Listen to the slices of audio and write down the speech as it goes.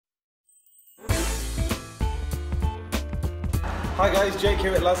Hi guys, Jake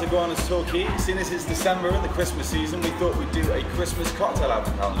here at Iguanas Torquay. Seeing as it's December and the Christmas season, we thought we'd do a Christmas cocktail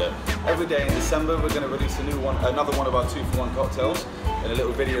album calendar. Every day in December we're going to release another one of our 2-for-1 cocktails and a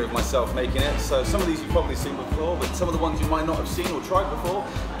little video of myself making it. So some of these you've probably seen before, but some of the ones you might not have seen or tried before,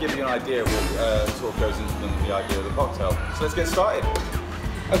 give you an idea of what sort of goes into the idea of the cocktail. So let's get started.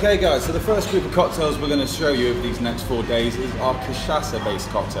 Okay guys, so the first group of cocktails we're going to show you over these next 4 days is our cachaça based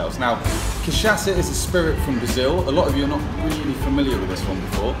cocktails. Now, cachaça is a spirit from Brazil. A lot of you are not really familiar with this one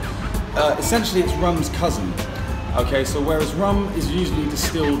before. Essentially it's rum's cousin. Okay, so whereas rum is usually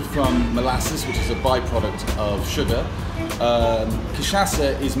distilled from molasses, which is a byproduct of sugar,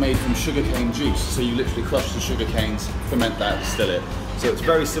 cachaça is made from sugarcane juice. So you literally crush the sugar canes, ferment that, distill it. So it's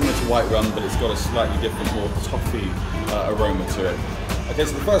very similar to white rum, but it's got a slightly different, more toffee aroma to it. Okay,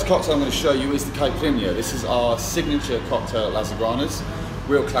 so the first cocktail I'm going to show you is the Caiprinha. This is our signature cocktail at Las Iguanas,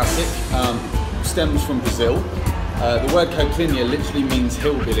 real classic, stems from Brazil. The word Caiprinha literally means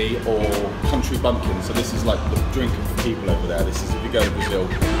hillbilly or country bumpkin, so this is like the drink of the people over there. This is, if you go to Brazil,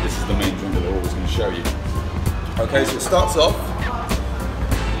 this is the main drink that they're always going to show you. Okay, so it starts off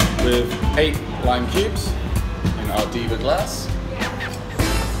with 8 lime cubes in our Diva glass.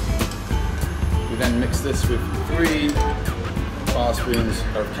 We then mix this with 3 bar spoons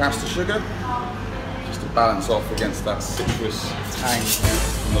of caster sugar, just to balance off against that citrus tang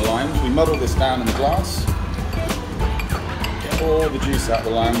from the limes. We muddle this down in the glass, get all the juice out of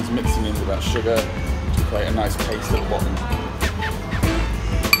the limes, mixing in with that sugar to create a nice paste at the bottom.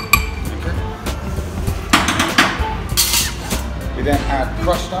 Okay. We then add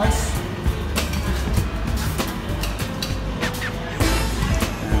crushed ice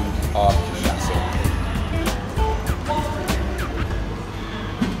and our cachaça.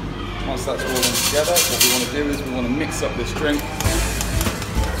 Once that's all in together, what we want to do is we want to mix up this drink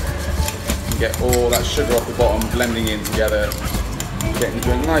and get all that sugar off the bottom, blending in together, getting the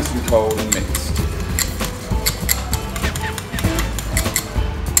drink nice and cold and mixed.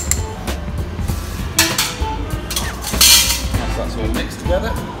 Once that's all mixed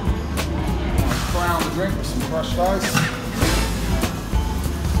together, we want to crown the drink with some crushed ice.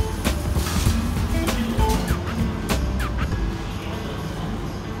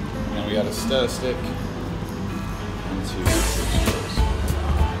 We add a stir stick and 2 straws.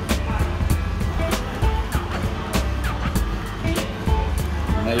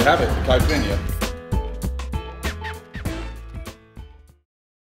 And there you have it, the Caiprinha.